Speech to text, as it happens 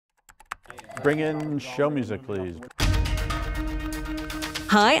Bring in show music, please.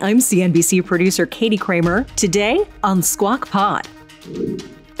 Hi, I'm CNBC producer Katie Kramer. Today on Squawk Pod.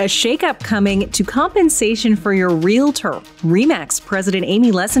 A shakeup coming to compensation for your realtor. RE/MAX President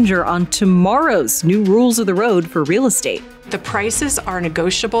Amy Lessinger on tomorrow's new rules of the road for real estate. The prices are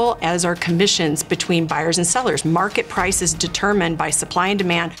negotiable, as are commissions between buyers and sellers. Market price is determined by supply and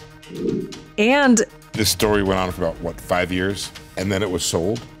demand. And this story went on for about, 5 years? And then it was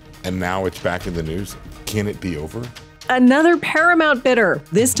sold, and now it's back in the news. Can it be over? another Paramount bidder.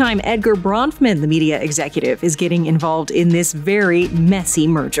 This time, Edgar Bronfman, the media executive, is getting involved in this very messy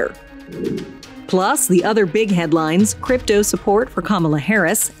merger. Plus, the other big headlines, crypto support for Kamala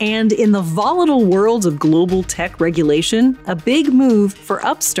Harris, and in the volatile worlds of global tech regulation, a big move for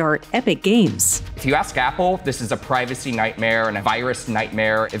upstart Epic Games. If you ask Apple, this is a privacy nightmare and a virus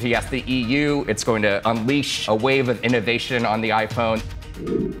nightmare. If you ask the EU, it's going to unleash a wave of innovation on the iPhone.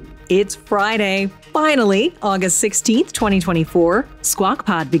 It's Friday. Finally, August 16th, 2024. Squawk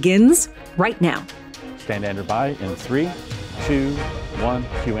Pod begins right now. Stand Andrew by in 3, 2, 1.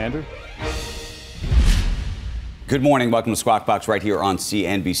 Cue Andrew. Good morning. Welcome to Squawk Box right here on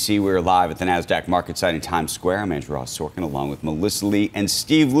CNBC. We're live at the NASDAQ market site in Times Square. I'm Andrew Ross Sorkin along with Melissa Lee and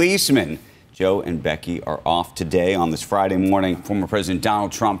Steve Leisman. Joe and Becky are off today on this Friday morning. Former President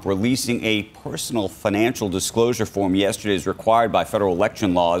Donald Trump releasing a personal financial disclosure form yesterday as required by federal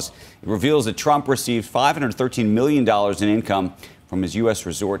election laws. It reveals that Trump received $513 million in income from his U.S.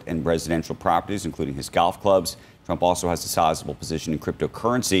 resort and residential properties, including his golf clubs. Trump also has a sizable position in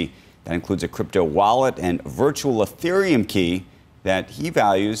cryptocurrency. That includes a crypto wallet and virtual Ethereum key that he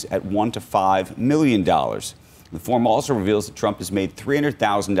values at $1 to $5 million. The form also reveals that Trump has made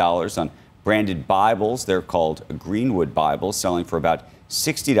 $300,000 on branded Bibles. They're called Greenwood Bibles, selling for about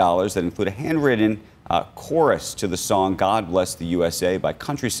 $60 that include a handwritten chorus to the song God Bless the USA by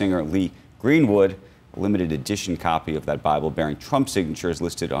country singer Lee Greenwood. A limited edition copy of that Bible bearing Trump's signature is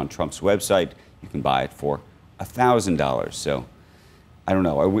listed on Trump's website. You can buy it for $1,000. So I don't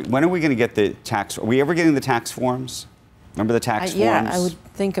know. When are we going to get the tax? Are we ever getting the tax forms? Remember the tax forms? Yeah, I would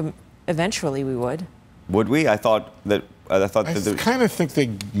think eventually we would. Would we? I kind of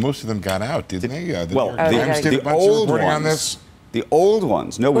think most of them got out, didn't they? The old ones. On this. The old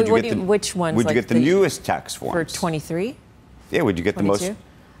ones. No, which ones? Would you get the newest tax forms for 23? Yeah, would you get 22? the most?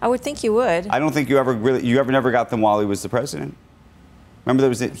 I would think you would. I don't think you ever never got them while he was the president. Remember, there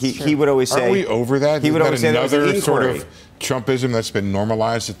was he would always say. Are we over that? He would always say another sort of Trumpism that's been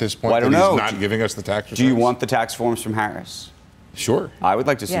normalized at this point. Well, I don't know. He's not giving us the tax returns. Do you want the tax forms from Harris? Sure. I would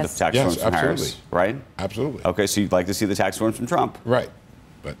like to see the tax forms from Harris, right? Absolutely. Okay, so you'd like to see the tax forms from Trump. Right.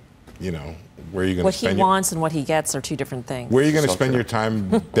 But, where are you going to spend what he wants and what he gets are two different things. Where are you going to spend your time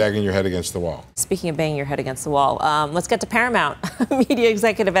banging your head against the wall? Speaking of banging your head against the wall, let's get to Paramount. Media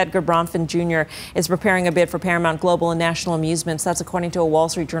executive Edgar Bronfman Jr. is preparing a bid for Paramount Global and National Amusements. That's according to a Wall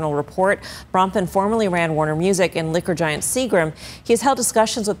Street Journal report. Bronfman formerly ran Warner Music and liquor giant Seagram. He has held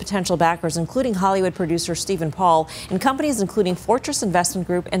discussions with potential backers, including Hollywood producer Stephen Paul, and companies including Fortress Investment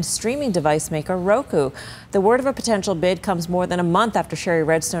Group and streaming device maker Roku. The word of a potential bid comes more than a month after Sherry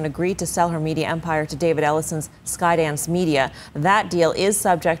Redstone agreed to sell her media empire to David Ellison's Skydance Media. That deal is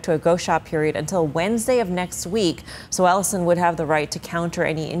subject to a go-shop period until Wednesday of next week, so Ellison would have the right to counter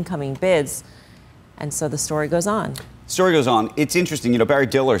any incoming bids. And so the story goes on. Story goes on. It's interesting. Barry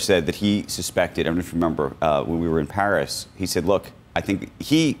Diller said that he suspected, I don't know if you remember, when we were in Paris, he said, look, I think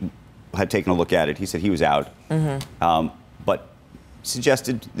he had taken a look at it. He said he was out, but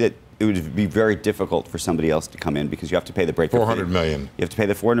suggested that it would be very difficult for somebody else to come in because you have to pay the breakup fee. $400 million. You have to pay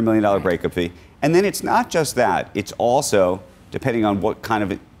the $400 million breakup fee. And then it's not just that. It's also, depending on what kind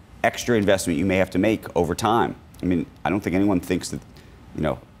of extra investment you may have to make over time. I mean, I don't think anyone thinks that,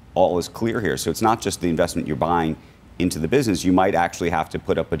 all is clear here. So it's not just the investment you're buying into the business. You might actually have to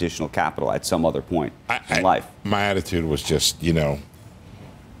put up additional capital at some other point in life. My attitude was just,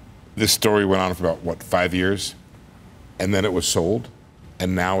 this story went on for about, 5 years? And then it was sold?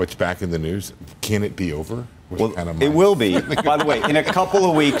 And now it's back in the news. Can it be over? Well, it will be. By the way, in a couple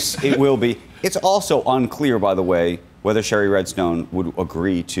of weeks, it will be. It's also unclear, by the way, whether Sherry Redstone would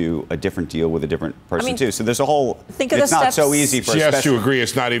agree to a different deal with a different person, too. So there's a whole... It's not so easy for she has to agree.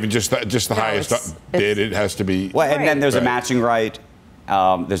 It's not even just the highest bid. It has to be... Well, and then there's a matching right.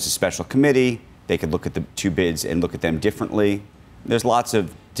 There's a special committee. They could look at the two bids and look at them differently. There's lots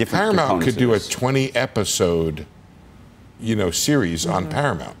of different Paramount could do a 20-episode... series on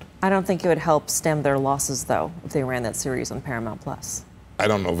Paramount. I don't think it would help stem their losses, though, if they ran that series on Paramount Plus. I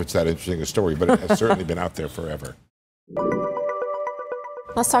don't know if it's that interesting a story, but it has certainly been out there forever.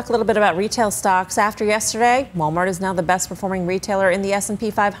 Let's talk a little bit about retail stocks. After yesterday, Walmart is now the best performing retailer in the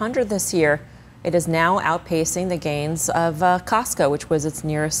S&P 500 this year. It is now outpacing the gains of Costco, which was its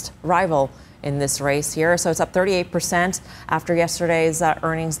nearest rival in this race here. So it's up 38% after yesterday's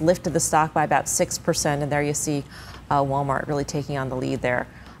earnings lifted the stock by about 6%. And there you see Walmart really taking on the lead there.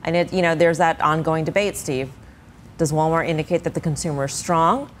 And there's that ongoing debate, Steve. Does Walmart indicate that the consumer is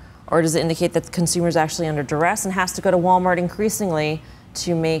strong, or does it indicate that the consumer is actually under duress and has to go to Walmart increasingly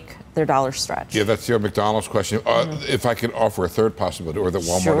to make their dollar stretch? Yeah, that's your McDonald's question. If I could offer a third possibility, or that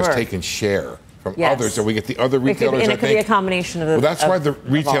Walmart has taken share from others, and we get the other retailers. It could be a combination of the. Well, that's why the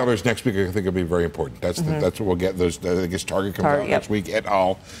retailers next week I think will be very important. That's that's what we'll get. Those I guess Target comes out next week et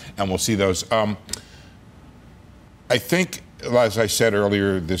al. And we'll see those. I think, as I said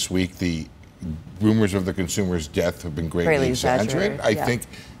earlier this week, the rumors of the consumer's death have been greatly exaggerated. I think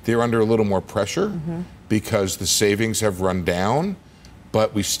they're under a little more pressure because the savings have run down,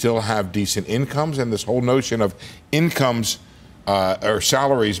 but we still have decent incomes, and this whole notion of incomes or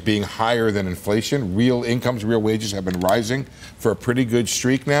salaries being higher than inflation. Real incomes, real wages have been rising for a pretty good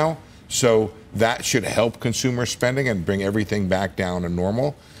streak now. So that should help consumer spending and bring everything back down to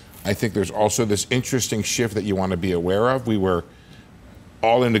normal. I think there's also this interesting shift that you want to be aware of. We were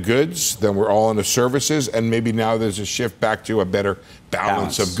all into goods, then we're all into services, and maybe now there's a shift back to a better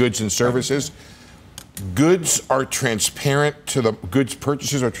balance of goods and services. Goods are transparent to the goods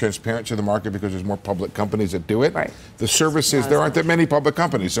purchases are transparent to the market because there's more public companies that do it. Right. The services, there aren't that many public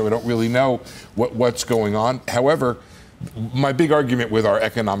companies, so we don't really know what's going on. However, my big argument with our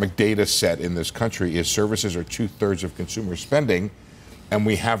economic data set in this country is services are 2/3 of consumer spending, and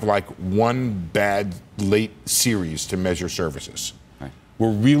we have like one bad late series to measure services. Right.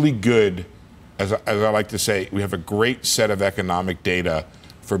 We're really good, as I like to say, we have a great set of economic data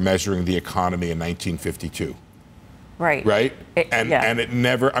for measuring the economy in 1952. Right. Right? And it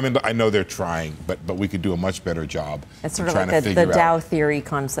never, I mean, I know they're trying, but we could do a much better job. It's sort of like the Dow theory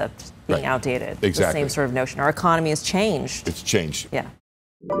concept being outdated. Exactly. The same sort of notion. Our economy has changed. It's changed. Yeah.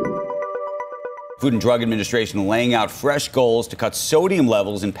 Food and Drug Administration laying out fresh goals to cut sodium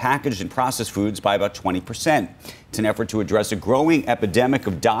levels in packaged and processed foods by about 20%. It's an effort to address a growing epidemic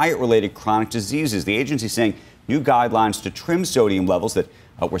of diet-related chronic diseases. The agency saying new guidelines to trim sodium levels that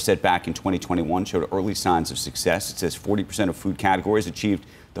were set back in 2021 showed early signs of success. It says 40% of food categories achieved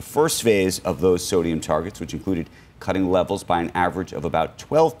the first phase of those sodium targets, which included cutting levels by an average of about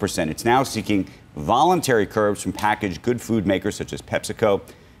 12%. It's now seeking voluntary curbs from packaged good food makers such as PepsiCo,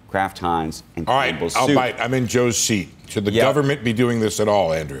 Kraft Heinz, and Campbell's Soup. I'll bite. I'm in Joe's seat. Should the government be doing this at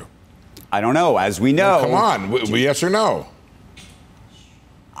all, Andrew? I don't know. As we know. Come on. Yes or no?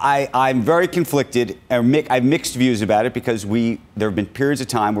 I'm very conflicted. I have mixed views about it because there have been periods of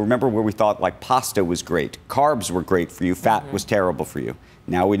time, remember, where we thought like pasta was great, carbs were great for you, fat was terrible for you.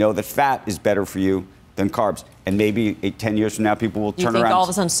 Now we know that fat is better for you than carbs. And maybe 10 years from now, people will turn around. You think all of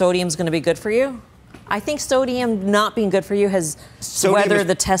a sudden sodium is going to be good for you? I think sodium not being good for you has weathered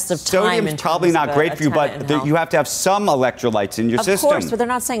the test of time. Sodium is probably not great for you, but you have to have some electrolytes in your system. Of course, but they're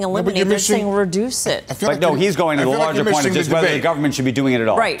not saying eliminate, they're saying reduce it. But no, he's going to the larger point of just whether the government should be doing it at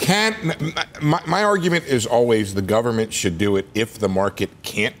all. Right. My argument is always the government should do it if the market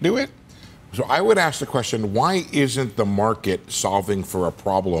can't do it. So I would ask the question, why isn't the market solving for a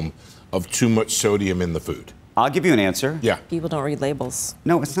problem of too much sodium in the food? I'll give you an answer. Yeah. People don't read labels.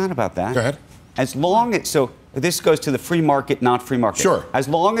 No, it's not about that. Go ahead. As long as, so this goes to the free market, not free market. Sure. As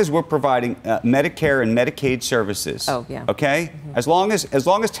long as we're providing Medicare and Medicaid services. Oh, yeah. Okay? As long as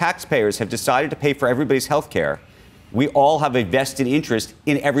taxpayers have decided to pay for everybody's health care, we all have a vested interest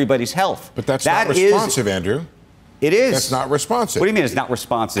in everybody's health. But that's not responsive, Andrew. It is. That's not responsive. What do you mean it's not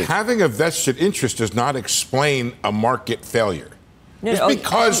responsive? Having a vested interest does not explain a market failure. No,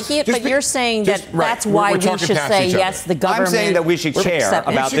 but you're saying that's why we should say yes. The government. I'm saying that we should care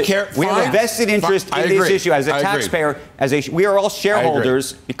about it. We have a vested interest in this issue as a taxpayer. We are all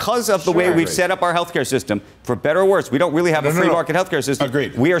shareholders because of the way we've set up our healthcare system. For better or worse, we don't really have a free market healthcare system.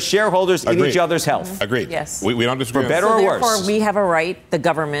 Agreed. We are shareholders in each other's health. Agreed. Yes. We don't disagree. For better or worse. Therefore, we have a right, the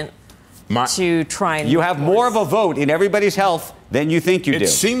government, to try and. You have more of a vote in everybody's health than you think you do. It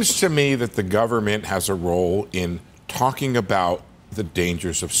seems to me that the government has a role in talking about the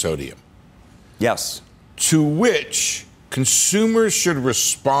dangers of sodium. Yes. To which consumers should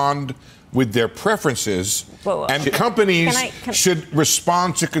respond with their preferences, and companies should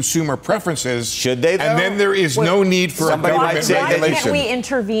respond to consumer preferences. Should they, though? And then there is no need for a government regulation. Why can't we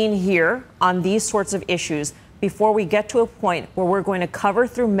intervene here on these sorts of issues before we get to a point where we're going to cover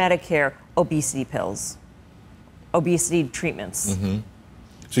through Medicare obesity pills, obesity treatments? Mm-hmm.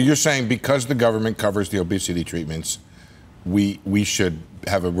 So you're saying because the government covers the obesity treatments, we should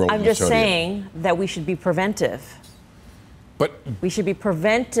have a role in sodium. I'm just saying that we should be preventive. But we should be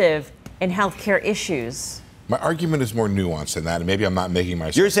preventive and healthcare issues. My argument is more nuanced than that, and maybe I'm not making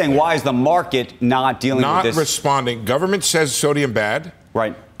myself You're saying, clear. why is the market not dealing with this? Not responding. Government says sodium bad.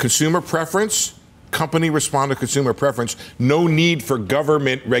 Right. Consumer preference. Company respond to consumer preference. No need for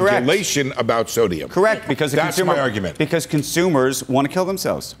government regulation about sodium. Correct, because that's my argument. Because consumers want to kill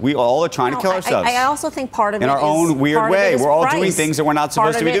themselves. We all are trying to kill ourselves. I also think part of it in our own weird way. We're all doing things that we're not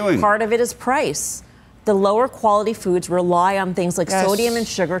supposed to be doing. Part of it is price. The lower quality foods rely on things like sodium and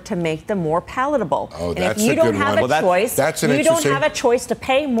sugar to make them more palatable. Oh, and that's if you a don't good have one. a choice, you don't have a choice to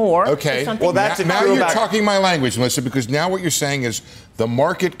pay more. Okay. Well, that's now you're talking my language, Melissa, because now what you're saying is the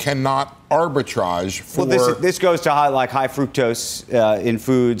market cannot arbitrage for. Well, this goes to high fructose in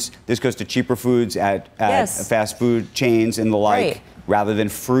foods. This goes to cheaper foods at fast food chains and the like, rather than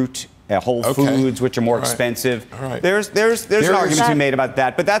fruit. Whole foods, which are more expensive. All right. There's an argument to be made about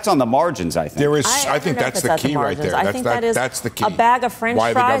that, but that's on the margins, I think. There is. I think that's the key right there. I think that's the key. A bag of French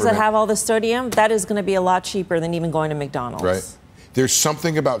fries that have all the sodium, that is going to be a lot cheaper than even going to McDonald's. Right. There's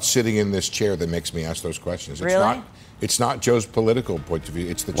something about sitting in this chair that makes me ask those questions. Really? It's not Joe's political point of view.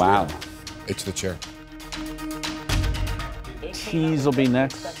 It's the chair. Wow. It's the chair. Cheese will be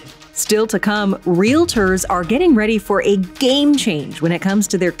next. Still to come, realtors are getting ready for a game change when it comes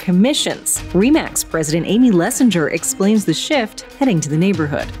to their commissions. RE/MAX President Amy Lessinger explains the shift heading to the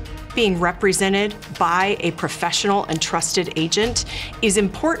neighborhood. Being represented by a professional and trusted agent is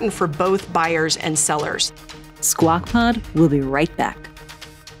important for both buyers and sellers. Squawk Pod will be right back.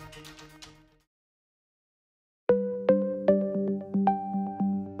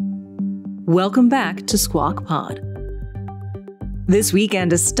 Welcome back to Squawk Pod. This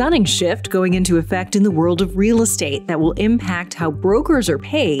weekend, a stunning shift going into effect in the world of real estate that will impact how brokers are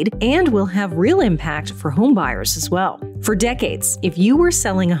paid and will have real impact for home buyers as well. For decades, if you were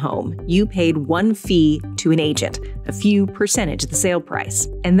selling a home, you paid one fee to an agent, a few percentage of the sale price.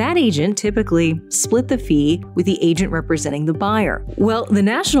 And that agent typically split the fee with the agent representing the buyer. Well, the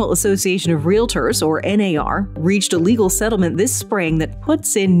National Association of Realtors, or NAR, reached a legal settlement this spring that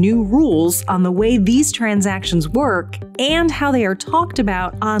puts in new rules on the way these transactions work and how they are talked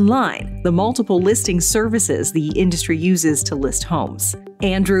about online, the multiple listing services the industry uses to list homes.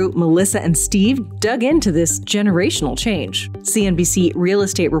 Andrew, Melissa, and Steve dug into this generational change. CNBC real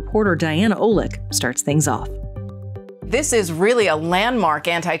estate reporter Diana Olick starts things off. This is really a landmark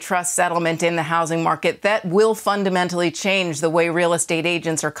antitrust settlement in the housing market that will fundamentally change the way real estate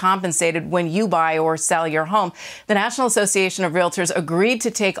agents are compensated when you buy or sell your home. The National Association of Realtors agreed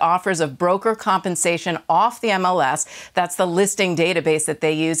to take offers of broker compensation off the MLS. That's the listing database that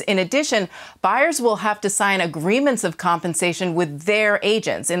they use. In addition, buyers will have to sign agreements of compensation with their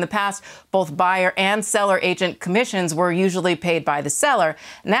agents. In the past, both buyer and seller agent commissions were usually paid by the seller.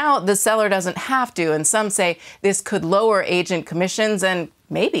 Now the seller doesn't have to, and some say this could lower agent commissions and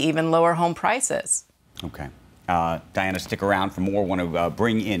maybe even lower home prices. Okay. Diana, stick around for more. I want to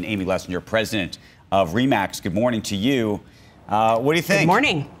bring in Amy Lessinger, president of RE/MAX. Good morning to you. What do you think? Good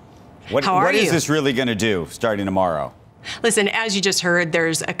morning. How are you? What is this really going to do starting tomorrow? Listen, as you just heard,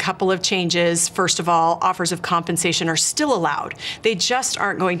 there's a couple of changes. First of all, offers of compensation are still allowed. They just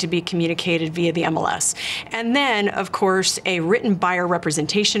aren't going to be communicated via the MLS. And then, of course, a written buyer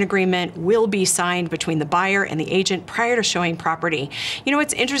representation agreement will be signed between the buyer and the agent prior to showing property. You know,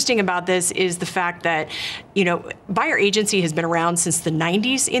 what's interesting about this is the fact that, buyer agency has been around since the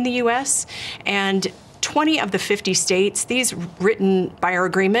 90s in the U.S., and 20 of the 50 states, these written buyer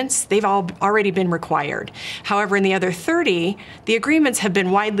agreements, they've all already been required. However, in the other 30, the agreements have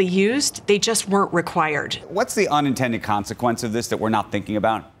been widely used. They just weren't required. What's the unintended consequence of this that we're not thinking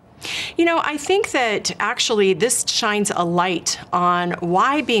about? I think that actually this shines a light on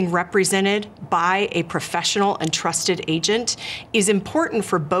why being represented by a professional and trusted agent is important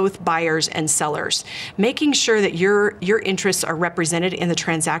for both buyers and sellers. Making sure that your interests are represented in the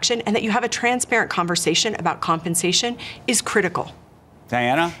transaction and that you have a transparent conversation about compensation is critical.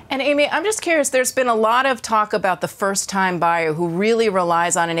 Diana? And Amy, I'm just curious, there's been a lot of talk about the first-time buyer who really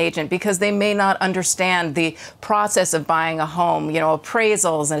relies on an agent because they may not understand the process of buying a home,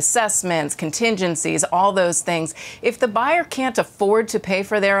 appraisals and assessments, contingencies, all those things. If the buyer can't afford to pay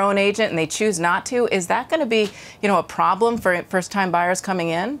for their own agent and they choose not to, is that going to be, a problem for first-time buyers coming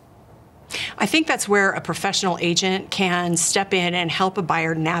in? I think that's where a professional agent can step in and help a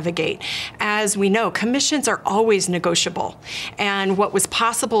buyer navigate. As we know, commissions are always negotiable. And what was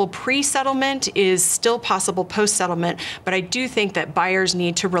possible pre-settlement is still possible post-settlement. But I do think that buyers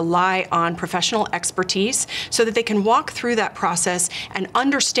need to rely on professional expertise so that they can walk through that process and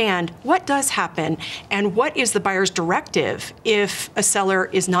understand what does happen and what is the buyer's directive if a seller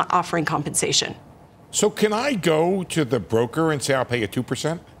is not offering compensation. So can I go to the broker and say I'll pay you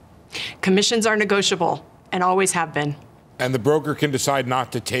 2%? Commissions are negotiable and always have been. And the broker can decide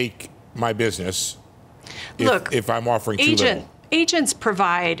not to take my business if I'm offering too little. Agents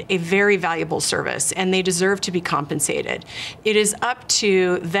provide a very valuable service, and they deserve to be compensated. It is up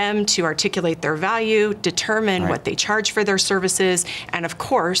to them to articulate their value, determine what they charge for their services, and of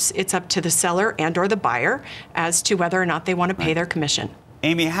course, it's up to the seller and or the buyer as to whether or not they want to pay their commission.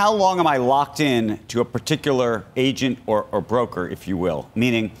 Amy, how long am I locked in to a particular agent or broker, if you will?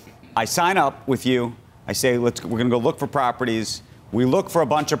 Meaning, I sign up with you, I say, we're going to go look for properties. We look for a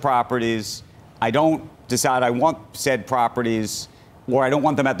bunch of properties. I don't decide I want said properties, or I don't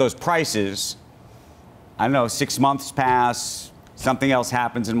want them at those prices. I don't know, 6 months pass, something else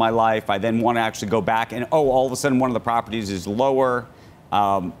happens in my life. I then want to actually go back and, all of a sudden one of the properties is lower.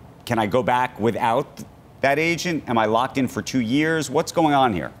 Can I go back without that agent? Am I locked in for 2 years? What's going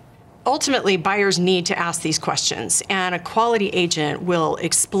on here? Ultimately, buyers need to ask these questions, and a quality agent will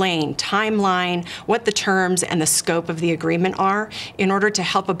explain timeline, what the terms and the scope of the agreement are in order to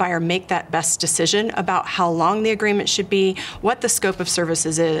help a buyer make that best decision about how long the agreement should be, what the scope of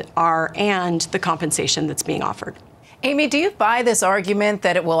services are, and the compensation that's being offered. Amy, do you buy this argument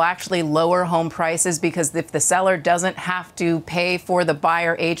that it will actually lower home prices because if the seller doesn't have to pay for the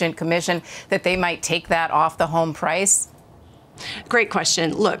buyer agent commission, that they might take that off the home price? Great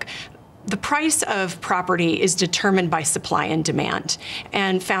question. Look, the price of property is determined by supply and demand.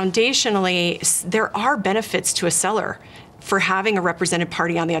 And foundationally, there are benefits to a seller for having a represented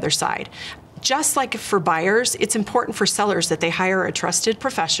party on the other side. Just like for buyers, it's important for sellers that they hire a trusted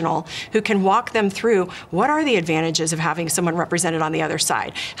professional who can walk them through what are the advantages of having someone represented on the other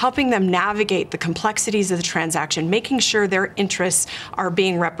side, helping them navigate the complexities of the transaction, making sure their interests are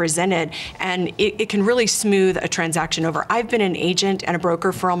being represented, and it can really smooth a transaction over. I've been an agent and a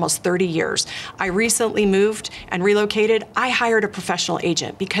broker for almost 30 years. I recently moved and relocated. I hired a professional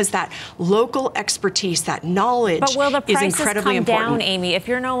agent because that local expertise, that knowledge is incredibly important. But will the prices come down, Amy, if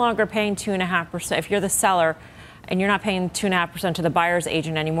you're no longer paying 2.5%, if you're the seller and you're not paying 2.5% to the buyer's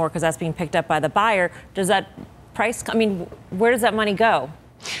agent anymore because that's being picked up by the buyer, does that price, where does that money go?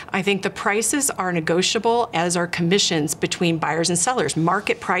 I think the prices are negotiable, as are commissions between buyers and sellers.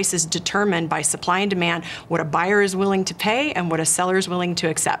 Market price is determined by supply and demand, what a buyer is willing to pay and what a seller is willing to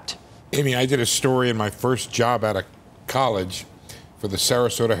accept. Amy, I did a story in my first job out of college for the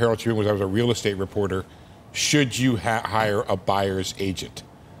Sarasota Herald-Tribune when I was a real estate reporter. Should you hire a buyer's agent?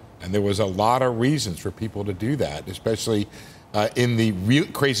 And there was a lot of reasons for people to do that, especially in the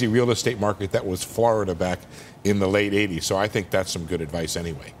crazy real estate market that was Florida back in the late 80s. So I think that's some good advice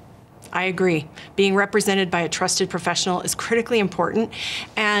anyway. I agree. Being represented by a trusted professional is critically important,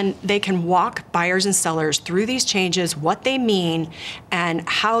 and they can walk buyers and sellers through these changes, what they mean, and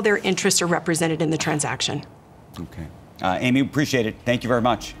how their interests are represented in the transaction. Okay. Amy, appreciate it. Thank you very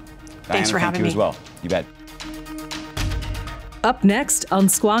much. Thanks for having me. me. As well. You bet. Up next on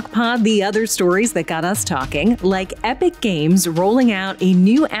Squawk Pod, the other stories that got us talking, like Epic Games rolling out a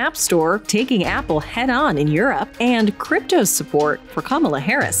new app store, taking Apple head-on in Europe, and crypto support for Kamala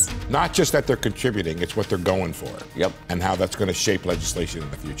Harris. Not just that they're contributing, it's what they're going for. Yep. And how that's going to shape legislation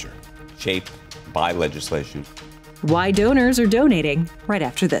in the future. Shaped by legislation. Why donors are donating right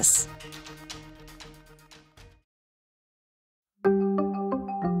after this.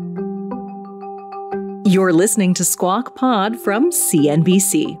 You're listening to Squawk Pod from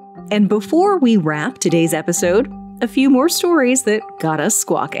CNBC. And before we wrap today's episode, a few more stories that got us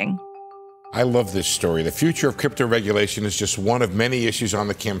squawking. I love this story. The future of crypto regulation is just one of many issues on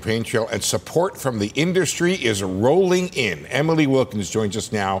the campaign trail, and support from the industry is rolling in. Emily Wilkins joins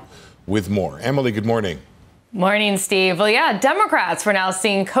us now with more. Emily, good morning. Morning, Steve. Well, yeah, Democrats we're now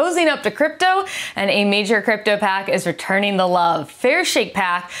seeing cozying up to crypto, and a major crypto PAC is returning the love. Fairshake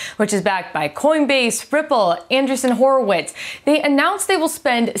PAC, which is backed by Coinbase, Ripple, Andreessen Horowitz, they announced they will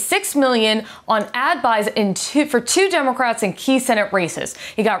spend $6 million on ad buys for two Democrats in key Senate races.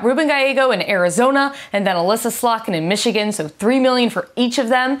 You got Ruben Gallego in Arizona, and then Alyssa Slotkin in Michigan, so $3 million for each of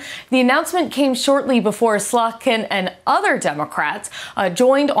them. The announcement came shortly before Slotkin and other Democrats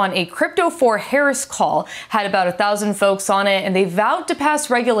joined on a Crypto for Harris call. Had about 1,000 folks on it, and they vowed to pass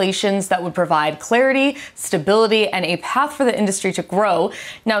regulations that would provide clarity, stability, and a path for the industry to grow.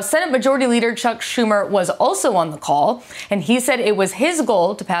 Now, Senate Majority Leader Chuck Schumer was also on the call, and he said it was his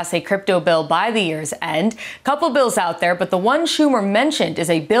goal to pass a crypto bill by the year's end. A couple bills out there, but the one Schumer mentioned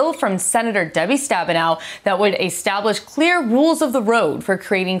is a bill from Senator Debbie Stabenow that would establish clear rules of the road for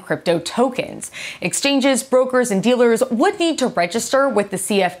creating crypto tokens. Exchanges, brokers, and dealers would need to register with the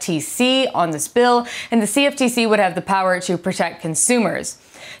CFTC on this bill, and the CFTC would have the power to protect consumers.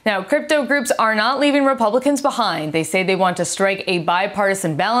 Now, crypto groups are not leaving Republicans behind. They say they want to strike a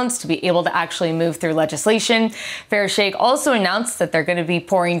bipartisan balance to be able to actually move through legislation. Fair Shake also announced that they're going to be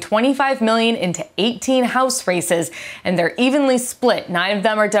pouring $25 million into 18 House races, and they're evenly split. 9 of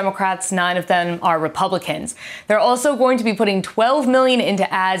them are Democrats, 9 of them are Republicans. They're also going to be putting $12 million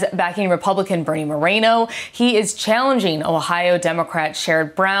into ads backing Republican Bernie Moreno. He is challenging Ohio Democrat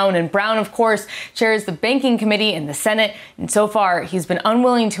Sherrod Brown, and Brown, of course, chairs the Banking Committee in the Senate, and so far he's been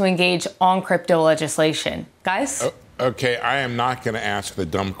unwilling to engage on crypto legislation. Guys? Okay, I am not going to ask the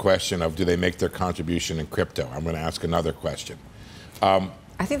dumb question of do they make their contribution in crypto. I'm going to ask another question.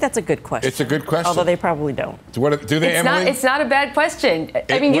 I think that's a good question. It's a good question. Although they probably don't. Do they, Emily? It's not a bad question.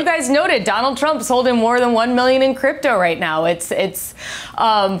 I mean, you guys noted Donald Trump's holding more than $1 million in crypto right now. If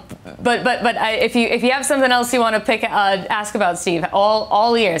you have something else you want to ask about, Steve,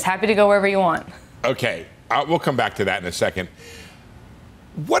 all ears. Happy to go wherever you want. Okay, we'll come back to that in a second.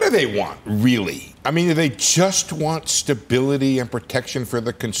 What do they want, really? I mean, do they just want stability and protection for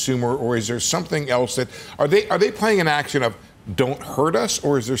the consumer, or is there something else that are they playing an action of don't hurt us,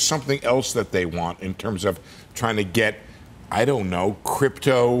 or is there something else that they want in terms of trying to get, I don't know,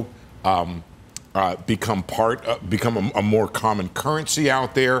 crypto become a more common currency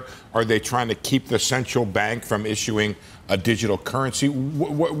out there? Are they trying to keep the central bank from issuing a digital currency?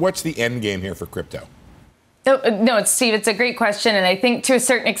 What's the end game here for crypto? No, Steve, it's a great question. And I think to a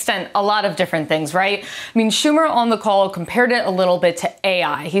certain extent, a lot of different things, right? I mean, Schumer on the call compared it a little bit to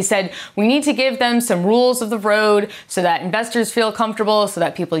AI. He said, we need to give them some rules of the road so that investors feel comfortable, so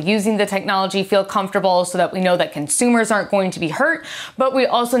that people using the technology feel comfortable, so that we know that consumers aren't going to be hurt. But we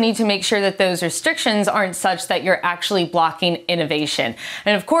also need to make sure that those restrictions aren't such that you're actually blocking innovation.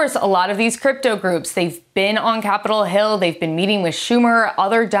 And of course, a lot of these crypto groups, they've been on Capitol Hill. They've been meeting with Schumer,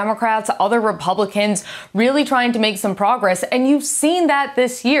 other Democrats, other Republicans, really trying to make some progress. And you've seen that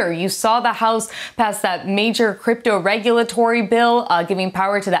this year. You saw the House pass that major crypto regulatory bill, giving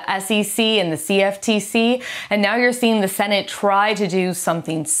power to the SEC and the CFTC. And now you're seeing the Senate try to do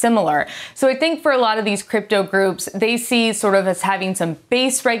something similar. So I think for a lot of these crypto groups, they see sort of as having some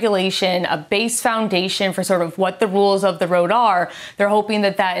base regulation, a base foundation for sort of what the rules of the road are. They're hoping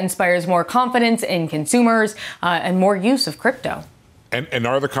that that inspires more confidence in consumers and more use of crypto. And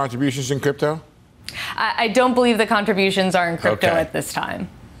are the contributions in crypto? I don't believe the contributions are in crypto at this time.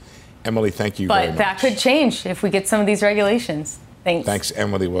 Emily, thank you very much. But that could change if we get some of these regulations. Thanks. Thanks,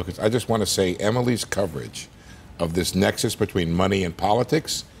 Emily Wilkins. I just want to say Emily's coverage of this nexus between money and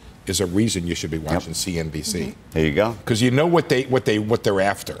politics is a reason you should be watching CNBC. There you go. Because you know what they're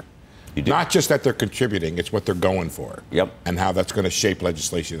after. You do. Not just that they're contributing, it's what they're going for. Yep. And how that's going to shape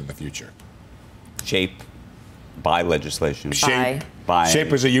legislation in the future. Shape by legislation. Shape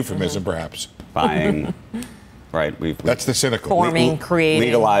is a euphemism, perhaps. Buying. Right. That's the cynical. Forming, creating.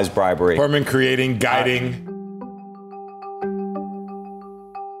 Legalized bribery. Forming, creating, guiding.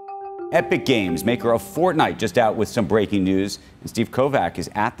 Epic Games, maker of Fortnite, just out with some breaking news. And Steve Kovach is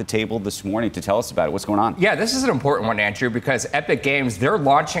at the table this morning to tell us about it. What's going on? Yeah, this is an important one, Andrew, because Epic Games, they're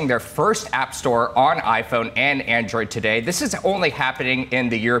launching their first app store on iPhone and Android today. This is only happening in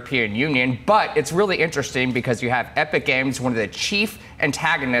the European Union, but it's really interesting because you have Epic Games, one of the chief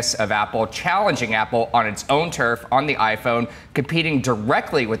antagonists of Apple, challenging Apple on its own turf on the iPhone, competing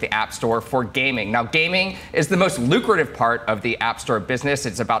directly with the App Store for gaming. Now, gaming is the most lucrative part of the App Store business.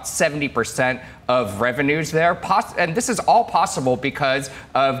 It's about 70% of revenues there. And this is all possible because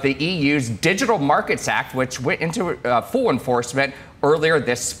of the EU's Digital Markets Act, which went into full enforcement earlier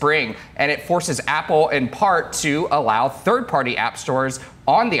this spring. And it forces Apple, in part, to allow third-party app stores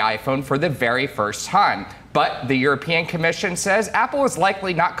on the iPhone for the very first time. But the European Commission says Apple is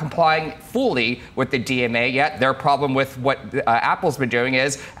likely not complying fully with the DMA yet. Their problem with what Apple's been doing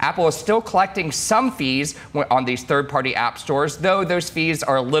is Apple is still collecting some fees on these third-party app stores, though those fees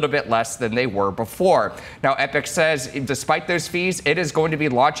are a little bit less than they were before. Now, Epic says, despite those fees, it is going to be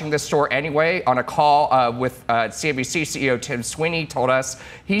launching the store anyway. On a call with CNBC CEO Tim Sweeney told us,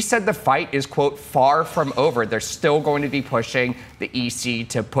 he said the fight is, quote, far from over. They're still going to be pushing the EC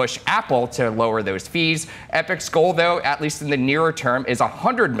to push Apple to lower those fees. Epic's goal, though, at least in the nearer term, is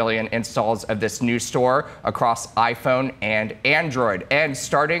 100 million installs of this new store across iPhone and Android. And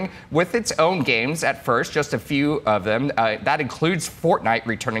starting with its own games at first, just a few of them. That includes Fortnite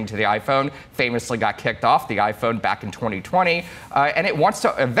returning to the iPhone, famously got kicked off the iPhone back in 2020. And it wants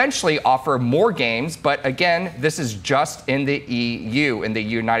to eventually offer more games. But again, this is just in the EU. In the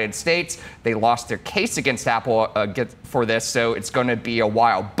United States, they lost their case against Apple for this, so it's going to be a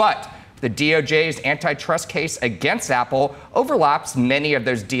while. But The DOJ's antitrust case against Apple overlaps many of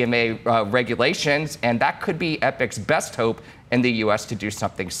those DMA regulations, and that could be Epic's best hope in the U.S. to do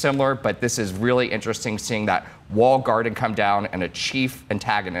something similar. But this is really interesting, seeing that walled garden come down and a chief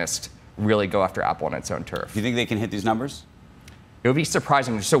antagonist really go after Apple on its own turf. Do you think they can hit these numbers? It would be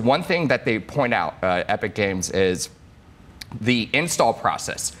surprising. So one thing that they point out, Epic Games, is the install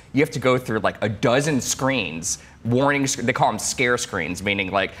process. You have to go through like a dozen screens, warnings. They call them scare screens,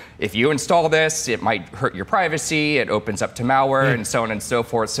 meaning like if you install this, it might hurt your privacy, it opens up to malware, and so on and so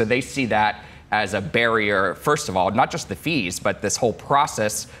forth. So they see that as a barrier, first of all, not just the fees, but this whole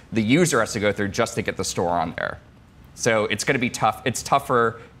process the user has to go through just to get the store on there. So it's going to be tough. It's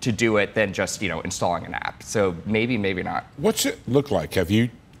tougher to do it than just, installing an app. So maybe, maybe not. What's it look like? Have you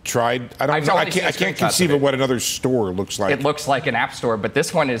tried? I can't conceive of what another store looks like. It looks like an app store, but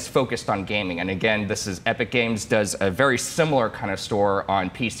this one is focused on gaming. And again, this is Epic Games does a very similar kind of store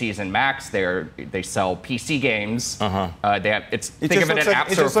on PCs and Macs. They sell PC games. Think of it an app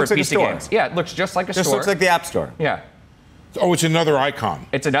store for PC games. Yeah, it looks just like a store. Just looks like the App Store. Yeah. Oh, it's another icon.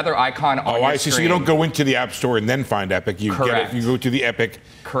 It's another icon on your I see. screen. So you don't go into the App Store and then find Epic. You Correct. You go to the Epic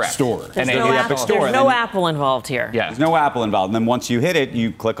store. There's no Apple involved here. Yeah. There's no Apple involved. And then once you hit it,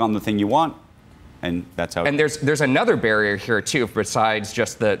 you click on the thing you want, and that's how. And there's another barrier here too, besides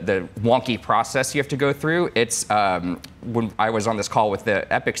just the wonky process you have to go through. It's when I was on this call with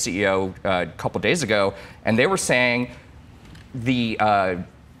the Epic CEO a couple days ago, and they were saying the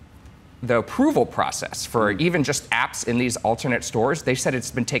approval process for even just apps in these alternate stores, they said it's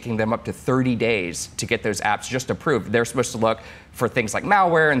been taking them up to 30 days to get those apps just approved. They're supposed to look for things like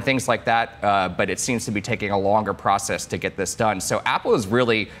malware and things like that, but it seems to be taking a longer process to get this done. So Apple is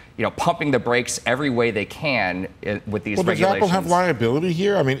really, pumping the brakes every way they can with these regulations. Does Apple have liability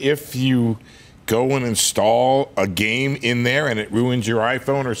here? I mean, if you go and install a game in there and it ruins your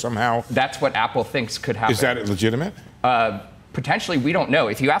iPhone or somehow... That's what Apple thinks could happen. Is that legitimate? Potentially, we don't know.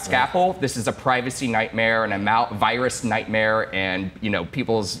 If you ask Apple, this is a privacy nightmare and a virus nightmare, and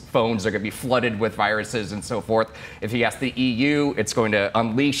people's phones are going to be flooded with viruses and so forth. If you ask the EU, it's going to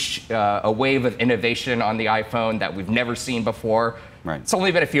unleash a wave of innovation on the iPhone that we've never seen before. Right. It's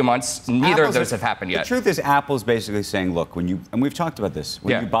only been a few months. Neither of those have happened yet. The truth is, Apple's basically saying, look, and we've talked about this,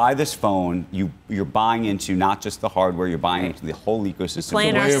 when you buy this phone, you're buying into not just the hardware, you're buying into the whole ecosystem.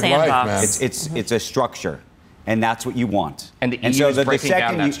 Playing our sandbox. It's a structure. And that's what you want. And the EU is breaking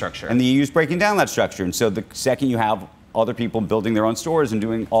down that structure. And the EU is breaking down that structure. And so the second you have other people building their own stores and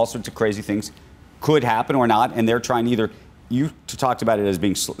doing all sorts of crazy things, could happen or not, and they're trying you talked about it as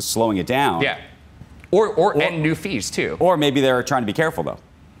being slowing it down. Yeah. Or and new fees, too. Or maybe they're trying to be careful, though.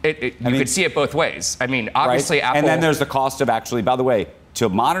 You could see it both ways. I mean, obviously, right? Apple... And then there's the cost of actually, by the way, to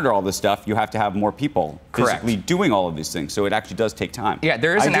monitor all this stuff, you have to have more people physically doing all of these things. So it actually does take time. Yeah,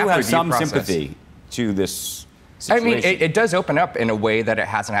 there is an app review process. I do have some sympathy to this situation. I mean, it does open up in a way that it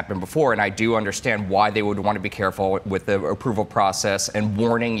hasn't happened before, and I do understand why they would want to be careful with the approval process and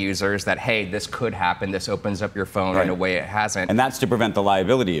warning users that, hey, this could happen. This opens up your phone in a way it hasn't. And that's to prevent the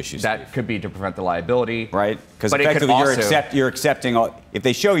liability issues. That could be to prevent the liability. Right? Because effectively you're accepting, if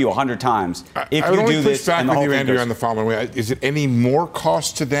they show you 100 times, if you do this, and the whole thing Andrew, on the following way. Is it any more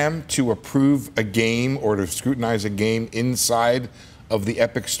cost to them to approve a game or to scrutinize a game inside of the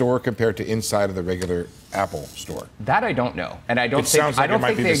Epic store compared to inside of the regular Apple store? That I don't know, and I don't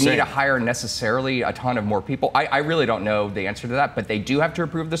think they need to hire necessarily a ton of more people. I really don't know the answer to that, but they do have to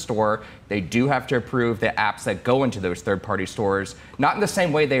approve the store. They do have to approve the apps that go into those third-party stores, not in the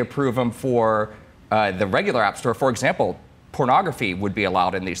same way they approve them for the regular App Store. For example, pornography would be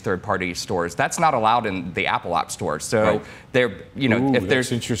allowed in these third-party stores. That's not allowed in the Apple App Store. So if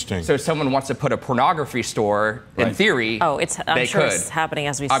there's interesting. So if someone wants to put a pornography store, in theory, I'm sure it's happening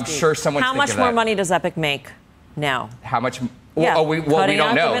as we speak. I'm sure someone's How much more money does Epic make now? How much? We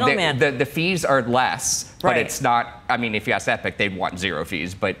don't know. The fees are less, but it's not. I mean, if you ask Epic, they'd want zero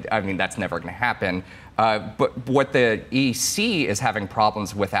fees, but I mean that's never going to happen. But what the EC is having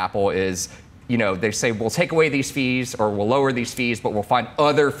problems with Apple is, they say, we'll take away these fees or we'll lower these fees, but we'll find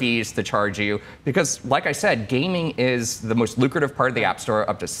other fees to charge you. Because, like I said, gaming is the most lucrative part of the App Store,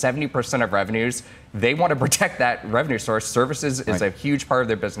 up to 70% of revenues. They want to protect that revenue source. Services is a huge part of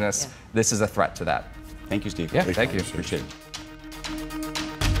their business. Yeah. This is a threat to that. Thank you, Steve. Yeah, thank you. Appreciate it.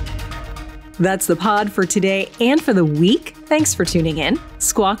 That's the pod for today and for the week. Thanks for tuning in.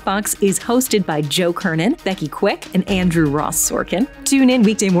 Squawk Box is hosted by Joe Kernan, Becky Quick, and Andrew Ross Sorkin. Tune in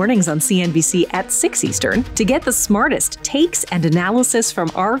weekday mornings on CNBC at 6 Eastern to get the smartest takes and analysis from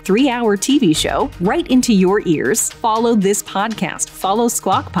our 3-hour TV show right into your ears. Follow this podcast. Follow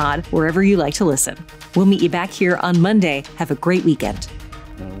Squawk Pod wherever you like to listen. We'll meet you back here on Monday. Have a great weekend.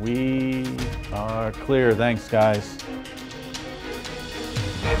 We are clear. Thanks, guys.